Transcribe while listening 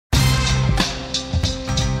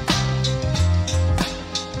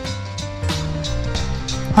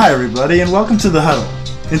Hi everybody and welcome to the Huddle.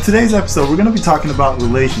 In today's episode we're going to be talking about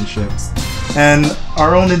relationships and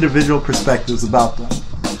our own individual perspectives about them.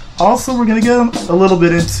 Also we're going to get a little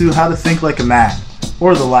bit into how to think like a man,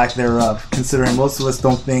 or the lack thereof, considering most of us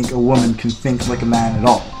don't think a woman can think like a man at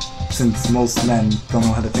all, since most men don't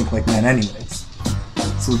know how to think like men anyways.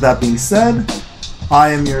 So with that being said, I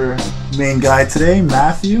am your main guy today,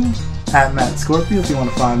 Matthew, at Matt Scorpio if you want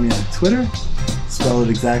to find me on Twitter. Spell it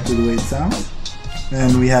exactly the way it sounds.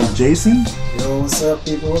 And we have Jason. Yo, what's up,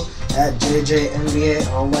 people? At JJNVA,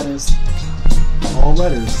 all letters. All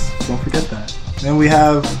letters. Don't forget that. Then we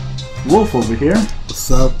have Wolf over here. What's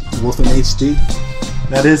up, Wolf in HD?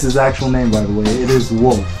 That is his actual name, by the way. It is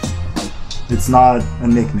Wolf. It's not a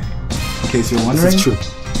nickname, in case you're wondering. This is true.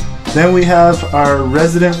 Then we have our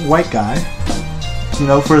resident white guy. You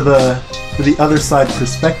know, for the other side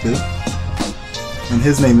perspective. And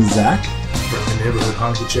his name is Zach. From the neighborhood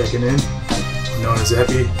honky checking in. Known as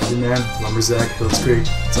Epi, Everyman, Lumberzack, Hills Creek.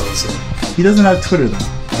 That's all I say. He doesn't have Twitter though.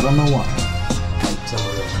 I don't know why.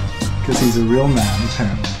 Somewhere there. Because he's a real man,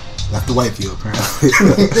 apparently. Like the white people, apparently.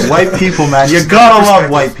 White people, man. You gotta love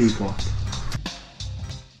white people.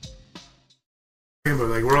 But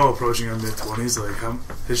like, we're all approaching our mid-20s. Like,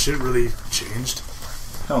 has shit really changed?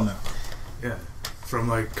 Hell no. Yeah. From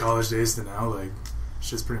like college days to now, like,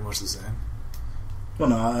 shit's pretty much the same. Well,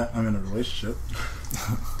 no, I'm in a relationship.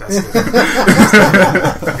 That's it. Yeah,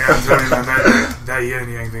 I'm telling you, man, that yin and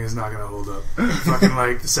yang thing is not gonna hold up. Fucking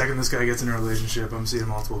like, the second this guy gets in a relationship, I'm seeing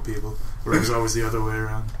multiple people. Where it was always the other way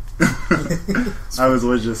around. I was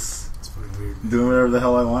always just It's fucking weird. doing whatever the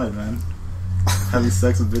hell I wanted, man. Having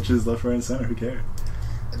sex with bitches left, right, and center. Who cared?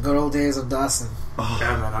 The good old days of Dawson. Oh,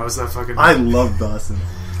 Yeah, man, I was that fucking... I love Dawson.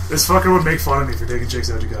 This fucker would make fun of me for taking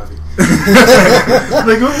chicks out to coffee.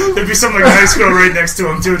 Like, There'd be some like nice girl right next to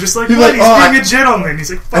him too, just like, He's what? like, He's oh, being a gentleman.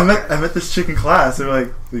 He's like, fuck. I met this chick in class. They're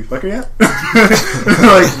like, did you fuck her yet?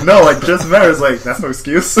 Like, no, I just met her. It's like, that's no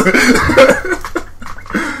excuse.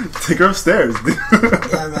 Take her upstairs, dude.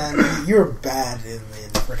 Yeah, man, you're bad in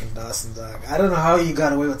freaking Dawson, dog. I don't know how you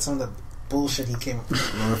got away with some of the bullshit he came up with.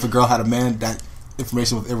 Or if a girl had a man, that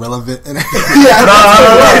information was irrelevant. And No.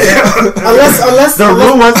 Unless The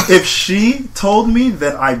rule was, if she told me,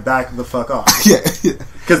 then I back the fuck off. yeah.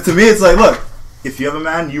 Because to me, it's like, look, if you have a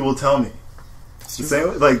man, you will tell me.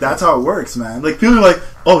 Same, like, that's how it works, man. Like, people are like,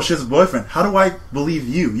 oh, she has a boyfriend. How do I believe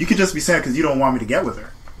you? You could just be saying it because you don't want me to get with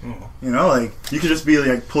her. You know, like, you could just be,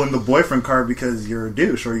 like, pulling the boyfriend card because you're a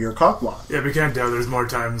douche or you're a cockblock. Yeah, but you can't doubt there's more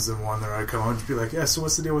times than one that I come home and just be like, yeah, so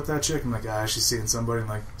what's the deal with that chick? I'm like, she's seeing somebody. I'm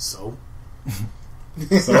like, so?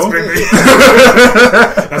 So?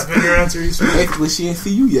 That's been your answer, you Hey, well, she ain't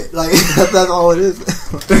see you yet. Like, that's all it is.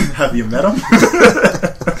 Have you met him?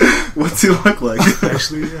 What's he look like?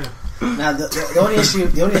 Actually, yeah. Now the only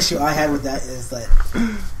issue I had with that is that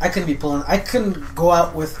I couldn't go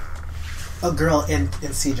out with a girl in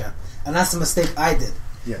CJ, and that's the mistake I did.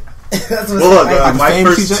 Yeah. That's the mistake Well, look, I did. my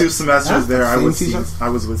first CJ? 2 semesters there, I was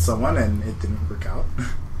with someone and it didn't work out.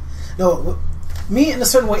 No, me in a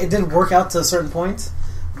certain way, it did work out to a certain point,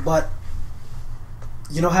 but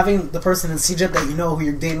you know, having the person in CJ that you know who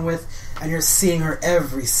you're dating with, and you're seeing her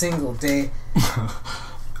every single day.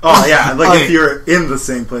 Oh yeah, like if you're in the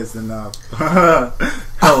same place, then no.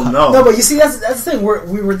 Hell no. No, but you see, that's the thing.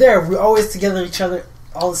 We were there. We were always together, each other,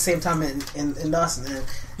 all at the same time in Dawson. And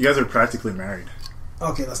You guys are practically married.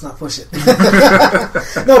 okay, let's not push it.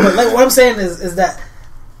 No, but like what I'm saying is that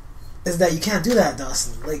you can't do that,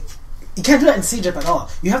 Dawson. Like, you can't do that in CJIP at all.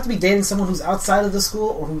 You have to be dating someone who's outside of the school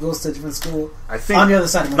or who goes to a different school. I think on the other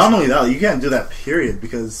side of not only that, you can't do that. Period.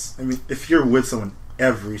 Because I mean, if you're with someone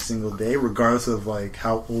every single day, regardless of like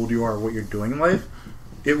how old you are or what you're doing in life,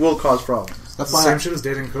 it will cause problems. That's The why same shit as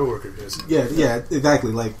dating a coworker, Jason. Yeah,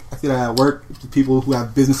 exactly. Like, I feel like at work, people who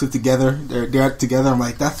have businesses together, they're together. I'm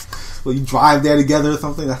like, well, you drive there together or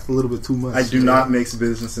something. That's a little bit too much. I do not mix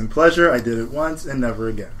business and pleasure. I did it once and never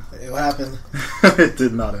again. What happened? It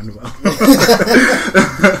did not end well.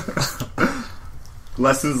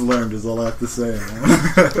 Lessons learned is all I have to say. Man.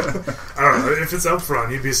 I don't know. If it's up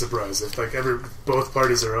front, you'd be surprised. If like both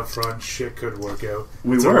parties are up front, shit could work out.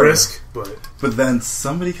 It's a risk, but then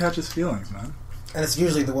somebody catches feelings, man. And it's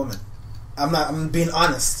usually the woman. I'm being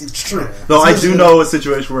honest. It's true. Yeah. Though I do know a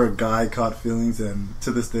situation where a guy caught feelings, and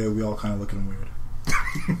to this day we all kind of look at him weird.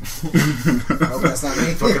 Oh, that's not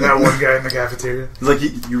me. fucking that one guy in the cafeteria. It's like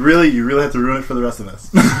you really have to ruin it for the rest of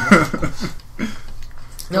us.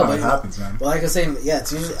 No, but but it happens, man. Well, like I was saying, yeah,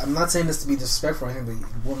 it's usually, I'm not saying this to be disrespectful or anything, but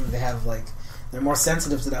women, they have like, they're more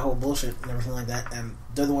sensitive to that whole bullshit and everything like that, and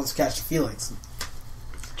they're the ones who catch the feelings.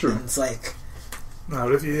 True. And it's like, No,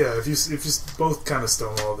 but if you both kind of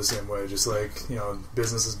stonewall the same way, just like, you know,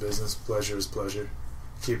 business is business, pleasure is pleasure.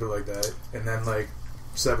 Keep it like that, and then like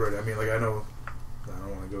separate. I mean, like I don't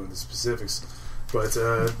want to go into specifics, but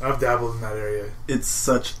I've dabbled in that area. It's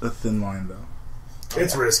such a thin line, though.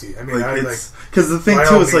 It's risky. I mean, because the thing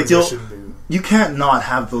too is like you can't not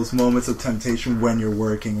have those moments of temptation when you're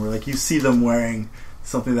working, where like you see them wearing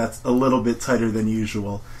something that's a little bit tighter than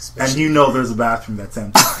usual, and you know there's a bathroom that's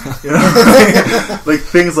empty. You know? Like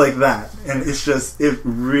things like that, and it's just it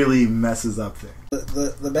really messes up things.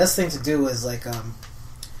 The best thing to do is like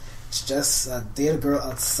just date a girl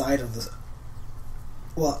outside of the.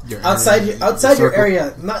 Well, outside your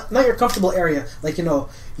area, not your comfortable area. Like, you know,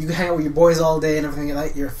 you can hang out with your boys all day and everything like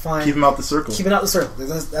that. You're fine. Keep them out the circle. Keep it out the circle.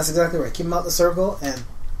 That's exactly right. Keep them out the circle, and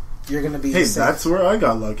you're gonna be. Hey, safe. That's where I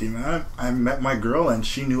got lucky, man. I met my girl, and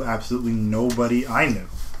she knew absolutely nobody I knew,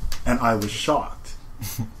 and I was shocked.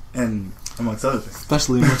 And amongst other things,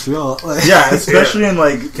 especially in Montreal. Yeah, especially in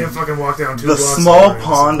like you can't fucking walk down the small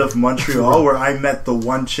pond of Montreal, where I met the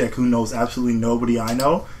one chick who knows absolutely nobody I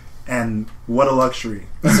know. And what a luxury.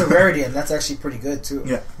 That's a rarity, and that's actually pretty good, too.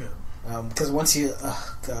 Yeah. Because once you...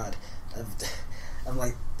 Oh, God. I'm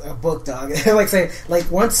like a book dog. Like saying, like,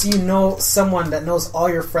 once you know someone that knows all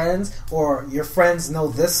your friends, or your friends know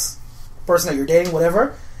this person that you're dating,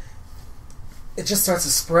 whatever, it just starts to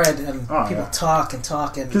spread, and people talk and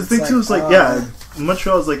talk. Because the thing, too, is like,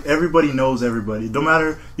 Montreal is like everybody knows everybody. No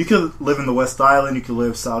matter... You could live in the West Island, you could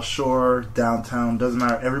live South Shore, downtown, doesn't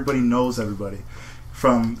matter. Everybody knows everybody.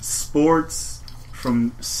 From sports,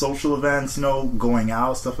 from social events, you know, going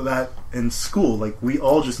out, stuff like that, in school, like, we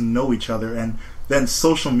all just know each other, and then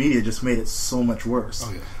social media just made it so much worse.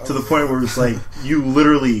 To the point where it's like, you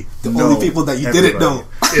literally know only people that you didn't know.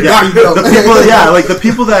 Now you know. Like, the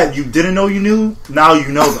people that you didn't know you knew, now you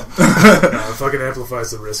know them. It fucking amplifies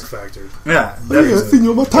the risk factor. Yeah. I've seen you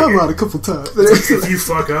on my timeline a couple times. If you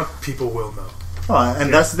fuck up, people will know.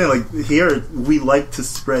 And that's the thing, like, here, we like to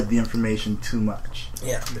spread the information too much.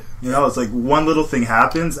 Yeah. You know, it's like one little thing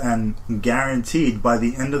happens, and guaranteed by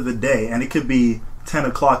the end of the day, and it could be 10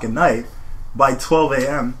 o'clock at night, by 12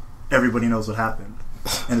 a.m., everybody knows what happened.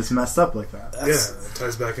 And it's messed up like that. It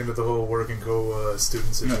ties back into the whole work and go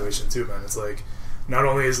student situation, too, man. It's like, not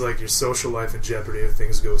only is, like, your social life in jeopardy if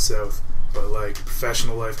things go south, but, like,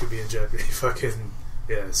 professional life could be in jeopardy. Fucking,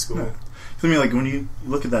 school. Yeah. I mean, like, when you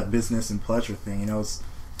look at that business and pleasure thing, you know,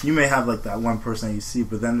 you may have, like, that one person that you see,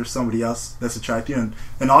 but then there's somebody else that's attracted you.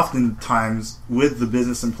 And oftentimes, with the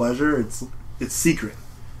business and pleasure, it's secret.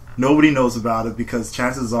 Nobody knows about it because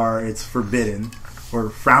chances are it's forbidden or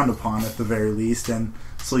frowned upon at the very least. And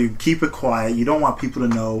so you keep it quiet. You don't want people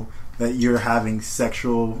to know that you're having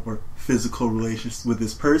sexual or physical relations with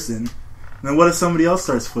this person. And then what if somebody else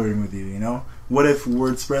starts flirting with you, you know? What if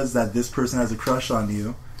word spreads that this person has a crush on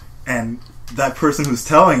you, and that person who's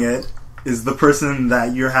telling it is the person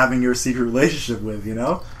that you're having your secret relationship with, you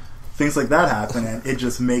know? Things like that happen, and it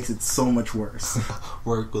just makes it so much worse.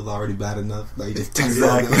 Work was already bad enough. Now you just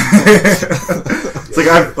exactly. It's like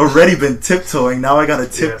I've already been tiptoeing. Now I got to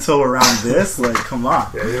tiptoe around this. Like, come on.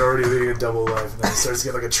 Yeah, you're already leading a double life, and then it starts to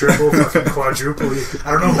get like a triple, fucking quadruple.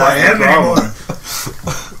 I don't know who I am anymore.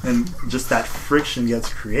 And just that friction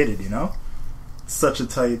gets created. You know, such a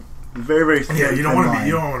tight, very very thin. Yeah, you don't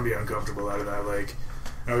want to be uncomfortable out of that. Like,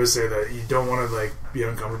 I always say that you don't want to like be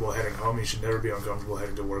uncomfortable heading home. You should never be uncomfortable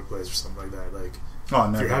heading to workplace or something like that. Like,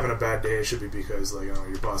 if you're having a bad day, it should be because like, I don't know,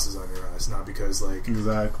 your boss is on your ass, not because like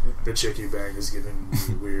the chick you banged is giving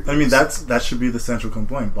you weird. I mean, that should be the central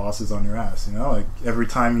complaint. Boss is on your ass. You know, like every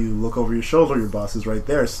time you look over your shoulder, your boss is right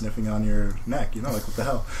there sniffing on your neck. You know, like what the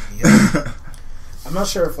hell? Yeah. I'm not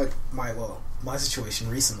sure if like my situation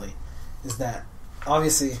recently is that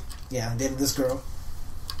obviously I dated this girl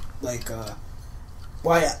like.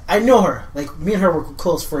 I know her. Like, me and her were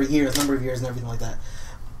close for a number of years and everything like that.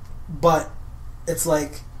 But it's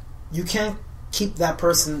like, you can't keep that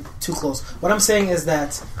person too close. What I'm saying is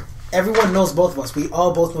that everyone knows both of us. We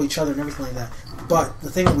all both know each other and everything like that. But the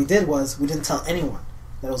thing that we did was, we didn't tell anyone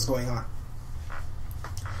that was going on.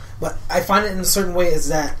 But I find it in a certain way is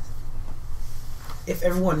that if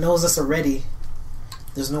everyone knows us already,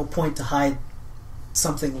 there's no point to hide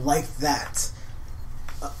something like that.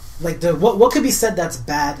 Like what could be said that's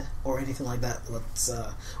bad or anything like that?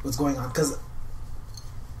 What's going on? Because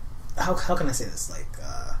how can I say this?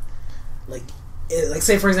 Like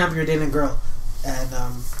say for example you're dating a girl and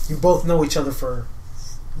you both know each other for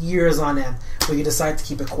years on end, but you decide to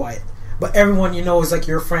keep it quiet. But everyone you know is like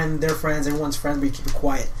your friend, their friends, everyone's friends, but you keep it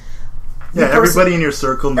quiet. Yeah, everybody in your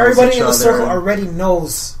circle knows everybody each in the other. circle already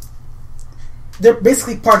knows they're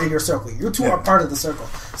basically part of your circle. You two Yeah. are part of the circle.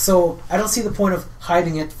 So I don't see the point of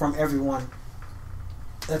hiding it from everyone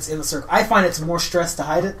that's in the circle. I find it's more stress to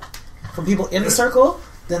hide it from people in the circle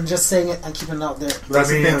than just saying it and keeping it out there. That's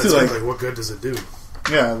I mean, the thing yeah, too. it's Like, what good does it do?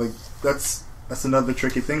 yeah, like that's another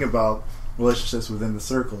tricky thing about relationships within the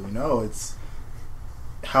circle. It's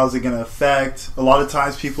how's it going to affect? A lot of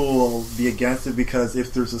times people will be against it because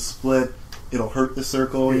if there's a split, it'll hurt the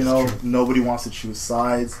circle. True. Nobody wants to choose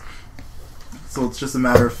sides. So it's just a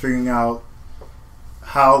matter of figuring out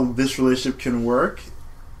how this relationship can work,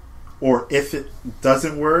 or if it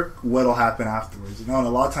doesn't work, what'll happen afterwards. And a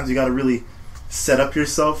lot of times you got to really set up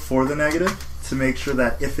yourself for the negative to make sure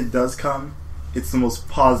that if it does come, it's the most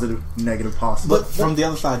positive negative possible. But from the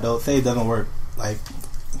other side, though, say it doesn't work, like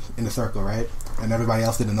in the circle, right? And everybody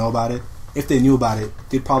else didn't know about it. If they knew about it,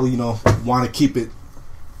 they'd probably, want to keep it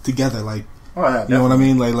together. Like, Oh yeah, you know what I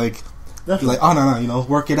mean? Like, definitely. oh no,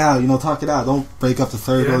 work it out. Talk it out. Don't break up the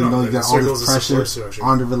circle. Yeah, no, you got the all circle's this a support pressure structure.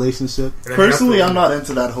 on the relationship. And then Personally, you have I'm to- not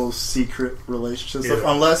into that whole secret relationship stuff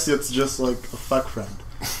Yeah. unless it's just like a fuck friend.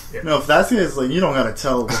 Yeah. No, if that's the case, like you don't gotta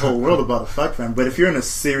tell the whole world about a fuck friend. But if you're in a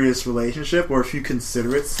serious relationship, or if you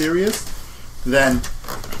consider it serious, then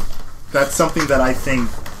that's something that I think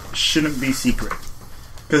shouldn't be secret.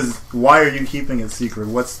 Because why are you keeping it secret?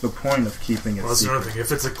 What's the point of keeping it Well, that's secret? another thing.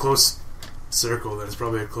 If it's a close circle, then it's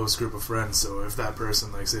probably a close group of friends. So if that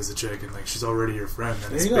person, like, say, is a chick and like she's already your friend, then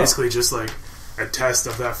There it's you go. basically just like a test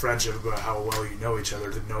of that friendship about how well you know each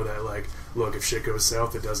other to know that, like, look, if shit goes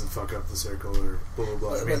south, it doesn't fuck up the circle or blah blah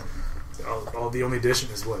blah. I mean, all the only addition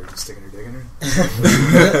is what, just sticking your dick in her.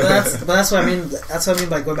 But that's what I mean. That's what I mean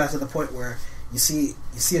by going back to the point where you see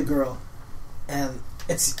a girl, and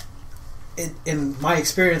in my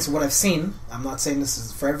experience, what I've seen. I'm not saying this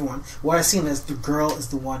is for everyone. What I've seen is the girl is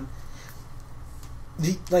the one.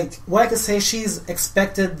 Like what I could say, she's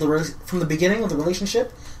expected from the beginning of the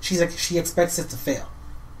relationship. She expects it to fail.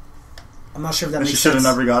 I'm not sure if that And makes she should have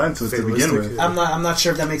sense. never got into it to begin Fatalistic, with. yeah. I'm not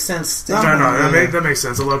sure if that makes sense. No, that makes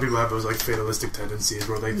sense. A lot of people have those like fatalistic tendencies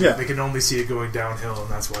where they can only see it going downhill, and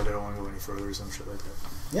that's why they don't want to go any further or some shit like that.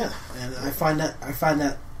 Yeah, and I find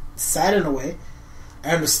that sad in a way.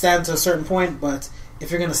 I understand to a certain point, but if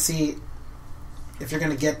you're gonna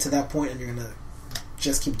get to that point and you're gonna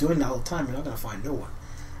just keep doing that all the time, you're not gonna find no one.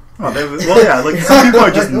 Oh, well, yeah, like some people are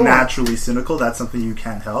just No one. naturally cynical. That's something you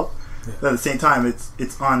can't help. Yeah. But at the same time,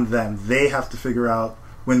 it's on them. They have to figure out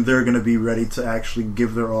when they're going to be ready to actually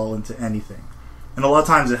give their all into anything. And a lot of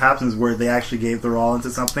times it happens where they actually gave their all into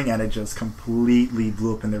something and it just completely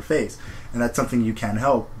blew up in their face. And that's something you can't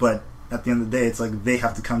help. But at the end of the day, it's like they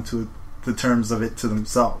have to come to the terms of it to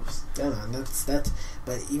themselves. Yeah, man, that's that.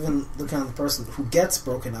 But even looking on the person who gets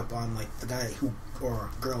broken up on, like the guy or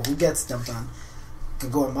girl who gets dumped on,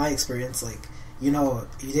 could go in my experience. Like, you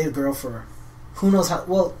date a girl for who knows how.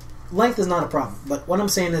 Well, length is not a problem. But what I'm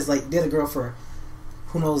saying is, like, you date a girl for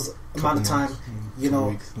who knows amount of time.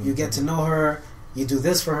 You get to know her. You do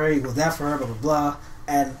this for her. You do that for her. Blah blah blah.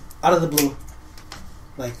 And out of the blue,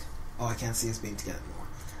 like, oh, I can't see us being together anymore.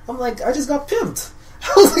 I'm like, I just got pimped.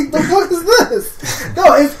 I was like, the fuck is this? No,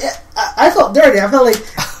 I felt dirty. I felt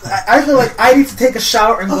like I need to take a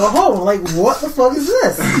shower and go home. I'm like, what the fuck is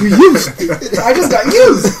this? I just got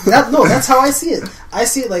used. That's how I see it. I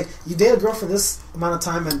see it like you date a girl for this amount of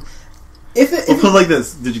time, and if We'll put it like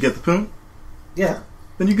this. Did you get the poon? yeah,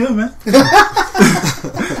 Then you good, man.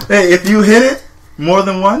 Hey, if you hit it more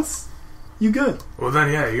than once, you good. Well,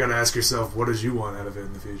 then, yeah, you got to ask yourself, what did you want out of it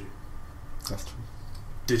in the future? That's true.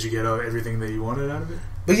 Did you get everything that you wanted out of it?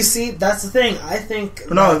 but you see, that's the thing. I think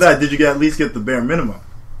But not only that, did you at least get the bare minimum?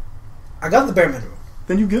 I got the bare minimum.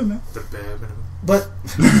 Then you good, man. The bare minimum. But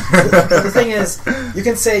the thing is, you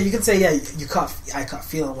can say, yeah, I caught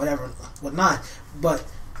feeling whatever, whatnot. But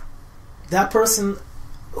that person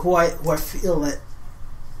who I feel that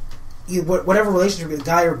whatever relationship, a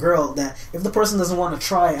guy or girl, that if the person doesn't want to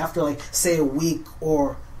try after like say a week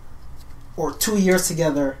or 2 years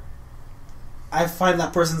together, I find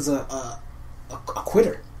that person's a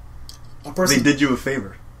quitter. A person. They did you a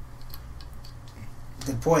favor.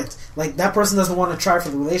 Good point. Like, that person doesn't want to try for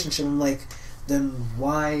the relationship. I'm like, then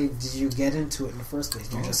why did you get into it in the first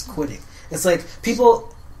place? You're just quitting. It's like people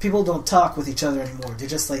don't talk with each other anymore. They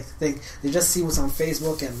just like they just see what's on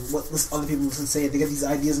Facebook and what other people listen to say. They get these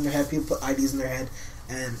ideas in their head. People put ideas in their head,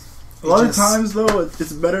 and A lot of times, though,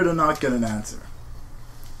 it's better to not get an answer.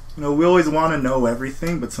 We always want to know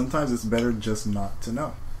everything, but sometimes it's better just not to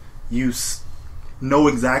know. You know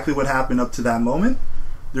exactly what happened up to that moment.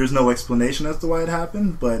 There's no explanation as to why it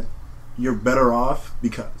happened, but you're better off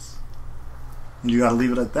because. And you gotta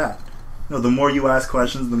leave it at that. The more you ask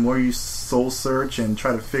questions, the more you soul search and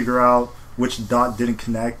try to figure out which dot didn't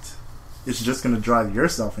connect, it's just going to drive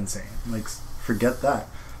yourself insane. Like, forget that.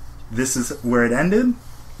 This is where it ended.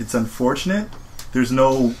 It's unfortunate. There's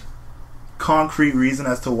no concrete reason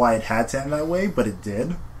as to why it had to end that way, but it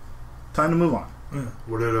did. Time to move on. Yeah.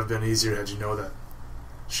 Would it have been easier had you know that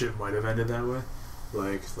shit might have ended that way?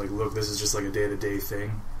 Like, look, this is just like a day-to-day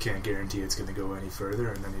thing. Can't guarantee it's going to go any further,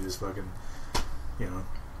 and then you just fucking,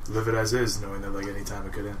 live it as is, knowing that, like, any time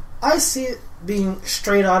it could end. I see it being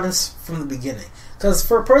straight honest from the beginning. Because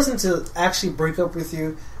for a person to actually break up with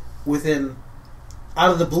you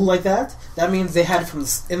out of the blue like that, that means they had it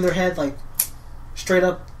in their head, like, straight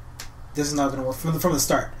up, this is not going to work from the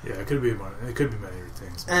start. Yeah, it could be many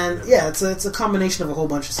things. And it's a combination of a whole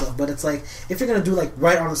bunch of stuff. But it's like, if you're going to do like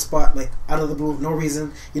right on the spot, like out of the blue, no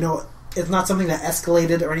reason, it's not something that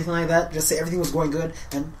escalated or anything like that. Just say everything was going good,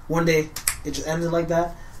 and one day it just ended like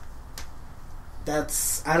that.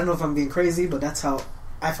 I don't know if I'm being crazy, but that's how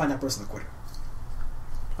I find that person a quitter.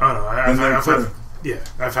 I don't know.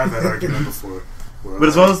 I've had that argument before. But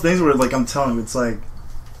it's one of those things where, like, I'm telling you, it's like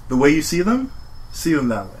the way you see them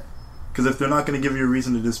that way. Because if they're not going to give you a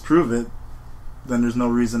reason to disprove it, then there's no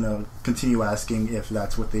reason to continue asking if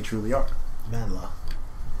that's what they truly are. Man law.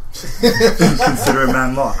 Consider it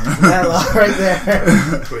man law. Man law right there.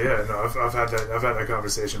 But yeah, no, I've had that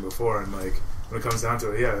conversation before, and like when it comes down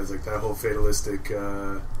to it, yeah, it's like that whole fatalistic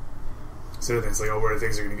sort of thing. It's like, where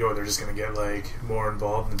things are going to go, they're just going to get like more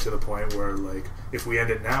involved, and to the point where, like, if we end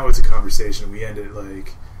it now, it's a conversation. We end it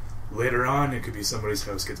like later on, it could be somebody's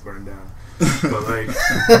house gets burned down. But like,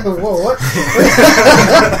 whoa, what?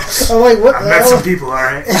 Oh wait, what? I've met some people, all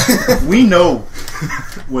right. We know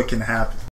what can happen.